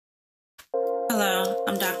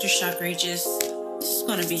I'm Dr. Chakraegis. This is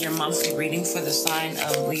going to be your monthly reading for the sign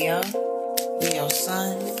of Leo. Leo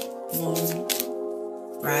sun, moon,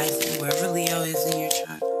 rising, wherever Leo is in your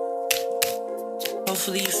chart.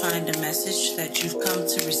 Hopefully you find a message that you've come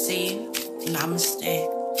to receive. Namaste.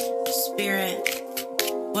 Spirit,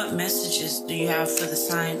 what messages do you have for the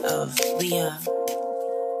sign of Leo?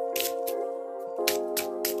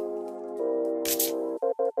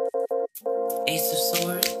 Ace of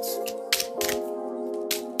Swords.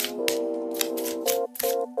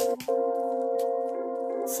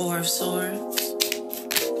 Four of Swords.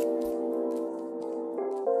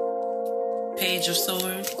 Page of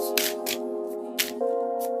Swords.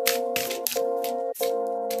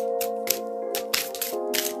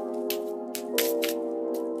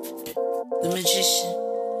 The Magician.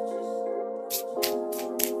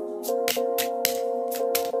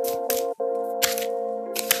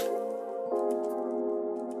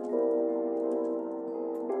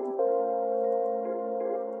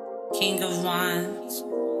 King of Wands,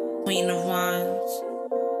 Queen of Wands,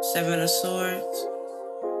 Seven of Swords,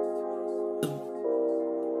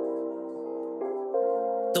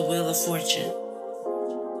 the Wheel of Fortune.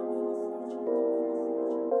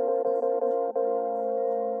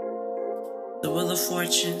 The Wheel of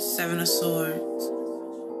Fortune, Seven of Swords,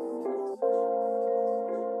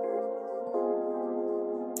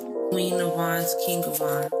 Queen of Wands, King of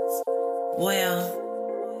Wands. Well,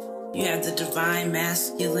 you have the divine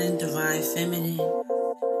masculine, divine feminine.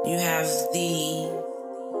 You have the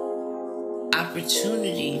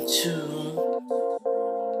opportunity to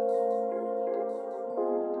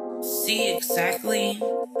see exactly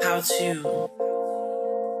how to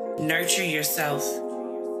nurture yourself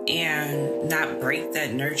and not break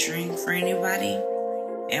that nurturing for anybody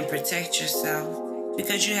and protect yourself,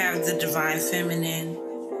 because you have the divine feminine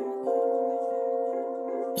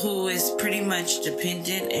who is pretty much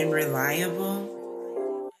dependent and reliable.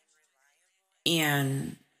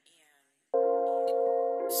 And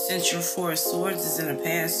since your Four of Swords is in the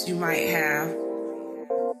past, you might have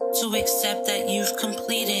to accept that you've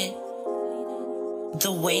completed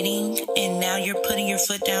the waiting and now you're putting your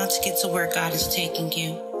foot down to get to where God is taking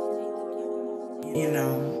you. You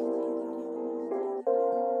know,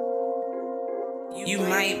 you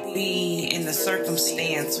might be in a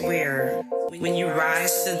circumstance where when you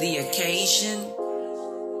rise to the occasion,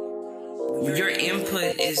 your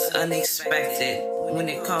input is unexpected when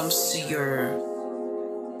it comes to your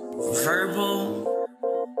verbal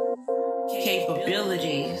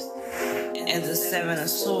capabilities and the Seven of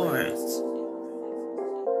Swords.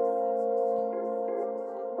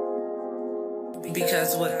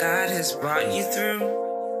 Because what God has brought you through,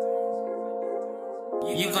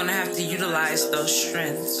 you're going to have to utilize those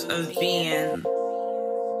strengths of being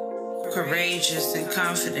courageous and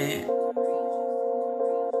confident.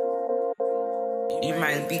 You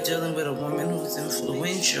might be dealing with a woman who's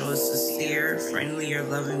influential, a sincere, friendly, or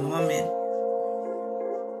loving woman.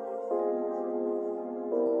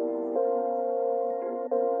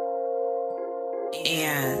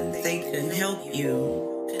 And they can help you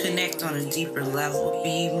connect on a deeper level,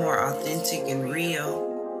 be more authentic and real.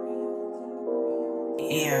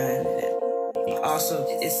 And also,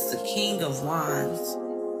 it's the King of Wands.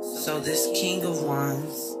 So this King of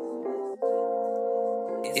Wands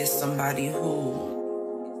is somebody who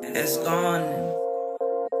has gone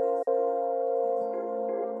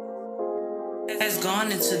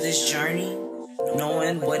into this journey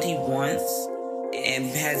knowing what he wants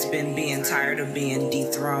and has been being tired of being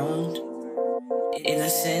dethroned, in a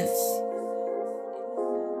sense.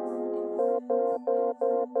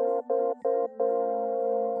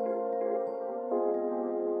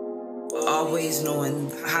 Always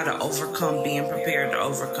knowing how to overcome, being prepared to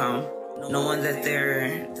overcome, knowing that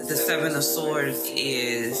the Seven of Swords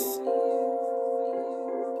is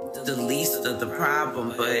the least of the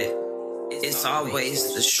problem, but it's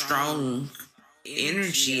always the strong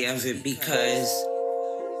energy of it, because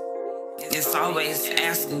it's always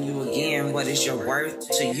asking you again, what is your worth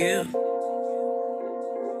to you?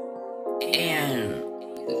 And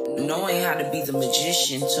knowing how to be the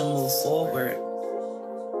magician to move forward,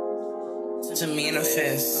 to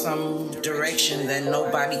manifest some direction that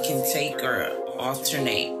nobody can take or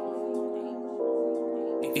alternate,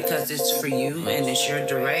 because it's for you and it's your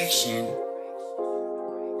direction.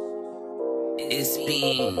 It's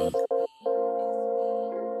being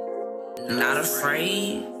not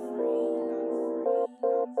afraid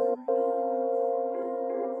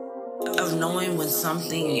of knowing when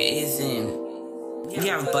something isn't. You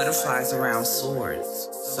have butterflies around swords,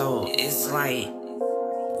 so it's like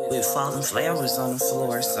with falling flowers on the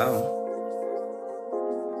floor. So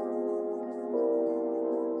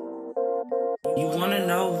You want to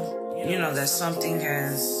know, that something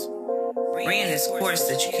has ran its course,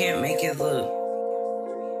 that you can't make it look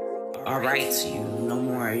all right to you no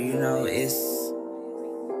more. It's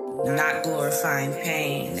not glorifying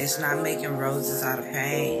pain. It's not making roses out of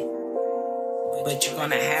pain. But you're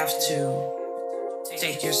going to have to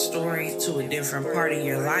take your story to a different part of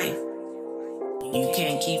your life. You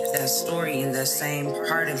can't keep that story in the same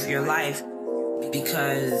part of your life,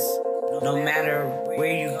 because no matter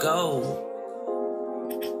where you go,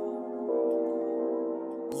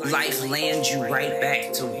 life lands you right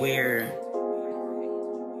back to where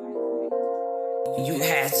you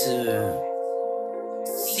had to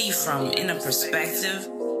see from in a perspective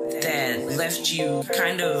that left you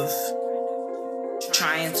kind of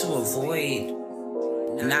trying to avoid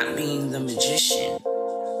not being the magician.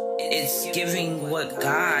 It's giving what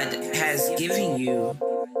God has given you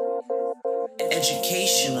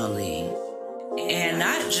educationally, and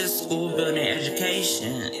not just school building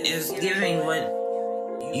education. It's giving what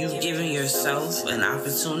you've given yourself an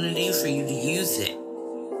opportunity for you to use it,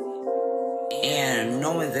 and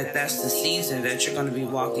knowing that that's the season that you're going to be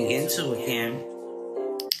walking into again.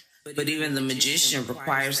 But even the magician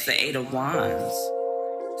requires the 8 of Wands.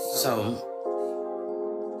 So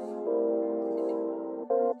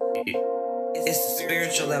it's the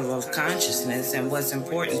spiritual level of consciousness and what's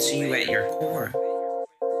important to you at your core.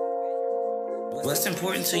 What's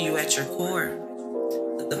important to you at your core.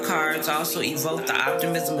 The cards also evoke the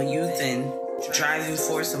optimism of youth and driving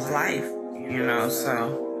force of life,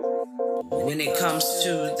 so when it comes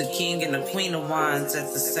to the King and the Queen of Wands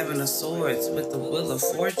at the 7 of Swords with the Wheel of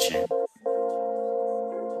Fortune,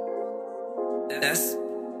 that's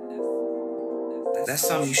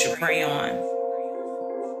something you should pray on.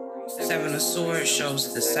 7 of Swords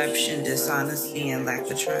shows deception, dishonesty, and lack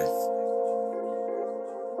of trust.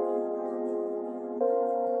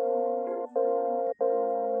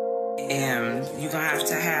 And you're going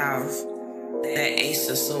to have that Ace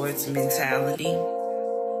of Swords mentality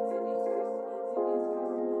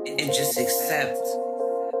and just accept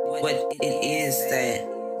what it is that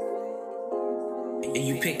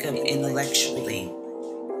you pick up intellectually,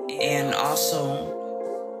 and also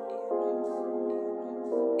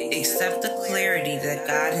accept the clarity that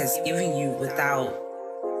God has given you without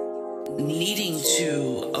needing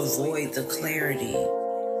to avoid the clarity.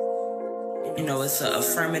 It's an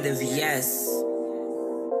affirmative yes.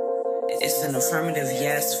 It's an affirmative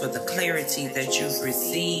yes for the clarity that you've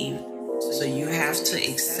received. So you have to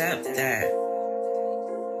accept that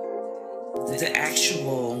the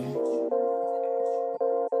actual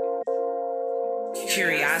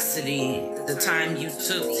curiosity, the time you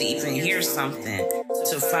took to even hear something,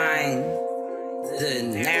 to find the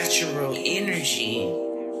natural energy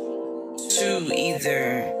to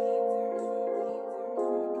either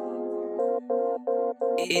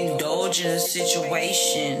indulge in a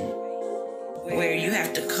situation where you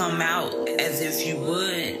have to come out as if you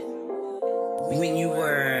would when you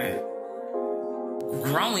were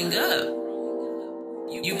growing up.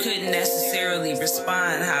 You couldn't necessarily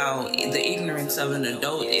respond how the ignorance of an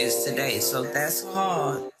adult is today. So that's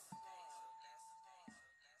called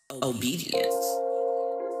obedience.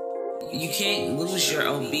 You can't lose your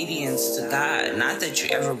obedience to God. Not that you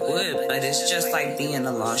ever would, but it's just like being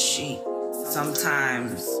a lost sheep.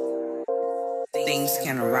 Sometimes things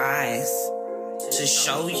can arise to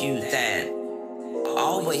show you that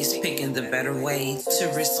always picking the better way to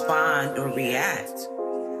respond or react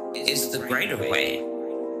is the greater way.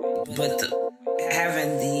 But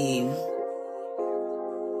having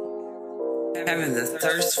the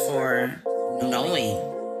thirst for knowing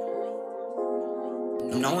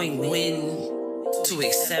when to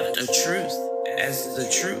accept a truth as the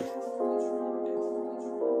truth,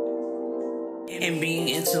 and being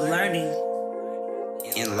into learning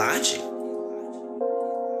and logic.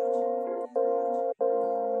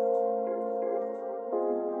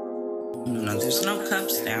 There's no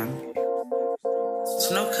cups down.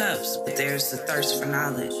 There's no cups, but there's the thirst for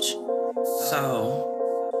knowledge. So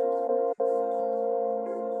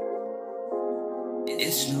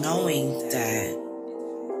it's knowing that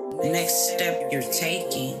the next step you're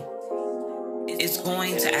taking is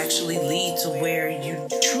going to actually lead to where you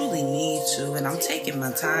truly need to. And I'm taking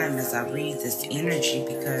my time as I read this energy,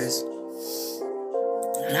 because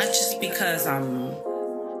not just because I'm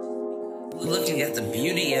looking at the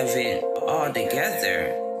beauty of it all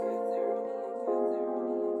together,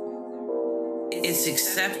 it's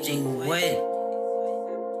accepting what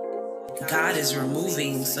God is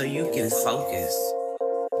removing so you can focus,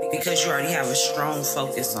 because you already have a strong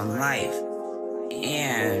focus on life.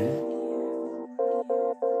 And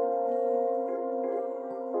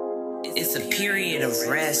It's a period of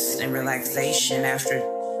rest and relaxation after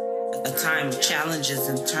a time of challenges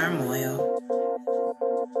and turmoil.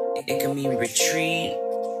 It can mean retreat,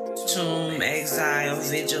 tomb, exile,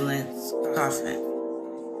 vigilance, coffin.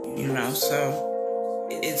 So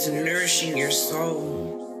it's nourishing your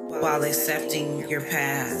soul while accepting your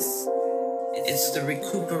past. It's the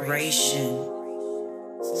recuperation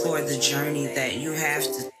for the journey that you have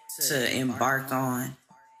to embark on.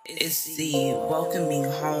 It's the welcoming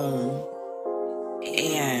home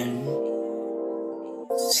and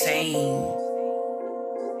saying,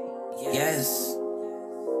 yes,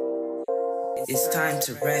 it's time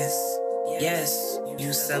to rest. Yes,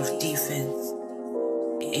 use self-defense.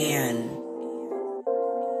 And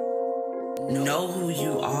know who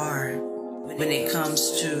you are when it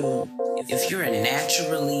comes to if you're a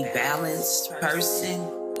naturally balanced person,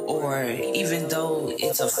 or even though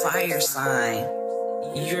it's a fire sign,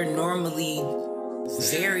 you're normally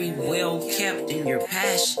very well kept in your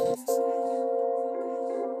passions.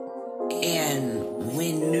 And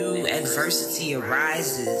when new adversity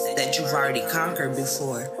arises that you've already conquered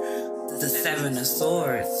before, the Seven of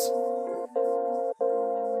Swords,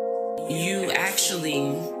 you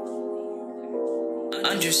actually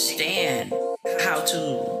understand how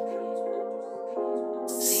to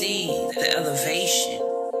see the elevation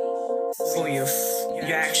for your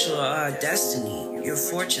actual destiny. Your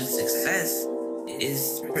fortune success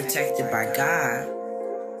is protected by God.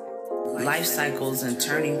 Life cycles and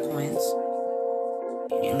turning points.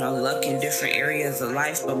 Luck in different areas of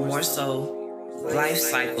life, but more so life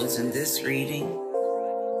cycles in this reading.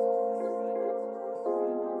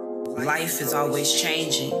 Life is always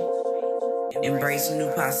changing. Embrace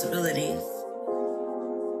new possibilities.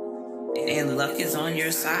 And luck is on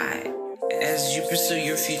your side as you pursue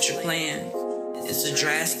your future plans. It's a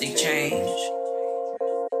drastic change.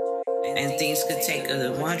 And things could take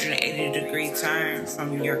a 180-degree turn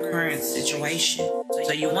from your current situation.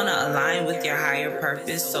 So you want to align with your higher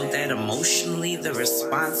purpose so that emotionally the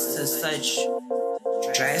response to such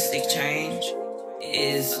drastic change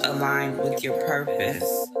is aligned with your purpose.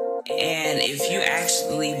 And if you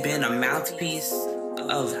actually been a mouthpiece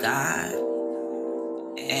of God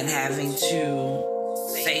and having to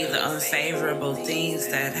say the unfavorable things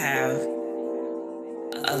that have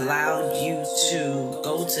allowed you to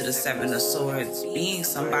go to the Seven of Swords, being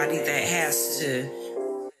somebody that has to,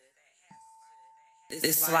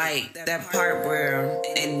 it's like that part where,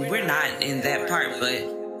 and we're not in that part,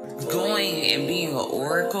 but going and being an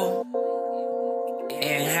oracle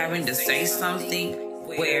and having to say something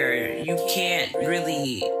where you can't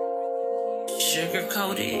really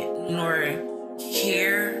sugarcoat it nor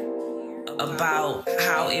care about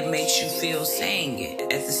how it makes you feel saying it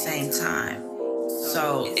at the same time.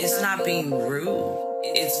 So it's not being rude.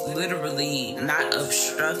 It's literally not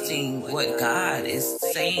obstructing what God is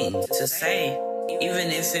saying to say, even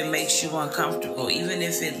if it makes you uncomfortable, even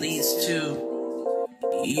if it leads to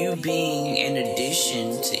you being an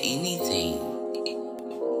addition to anything.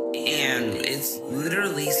 And it's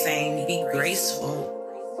literally saying be graceful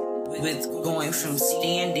with going from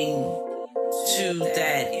standing to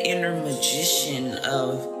that inner magician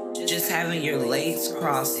of just having your legs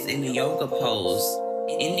crossed in the yoga pose.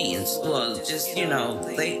 Indians, well, just,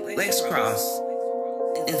 legs crossed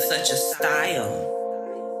in such a style.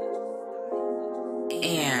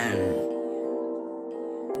 And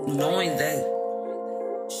knowing that,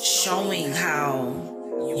 showing how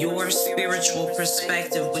your spiritual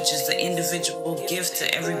perspective, which is an individual gift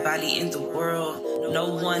to everybody in the world, no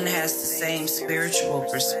one has the same spiritual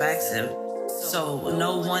perspective. So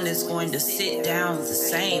no one is going to sit down the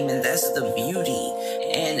same, and that's the beauty.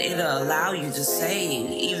 And it'll allow you to say,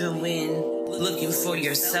 even when looking for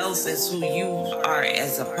yourself as who you are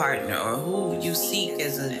as a partner, or who you seek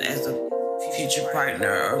as a future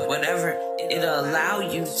partner, or whatever, it'll allow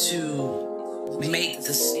you to make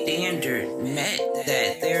the standard met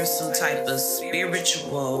that there's some type of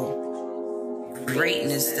spiritual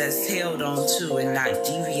greatness that's held on to and not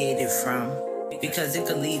deviated from. Because it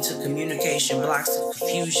could lead to communication blocks and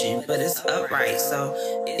confusion, but it's upright, so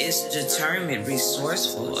it's determined,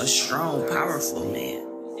 resourceful, a strong, powerful man,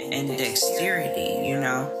 and dexterity,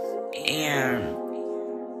 and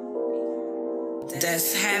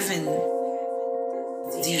that's having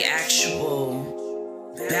the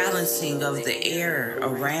actual balancing of the air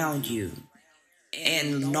around you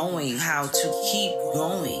and knowing how to keep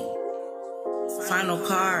going. Final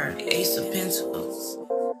card, Ace of Pentacles.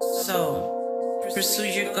 So pursue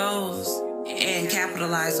your goals and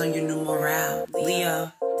capitalize on your new morale.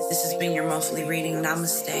 Leo, this has been your monthly reading.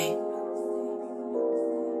 Namaste.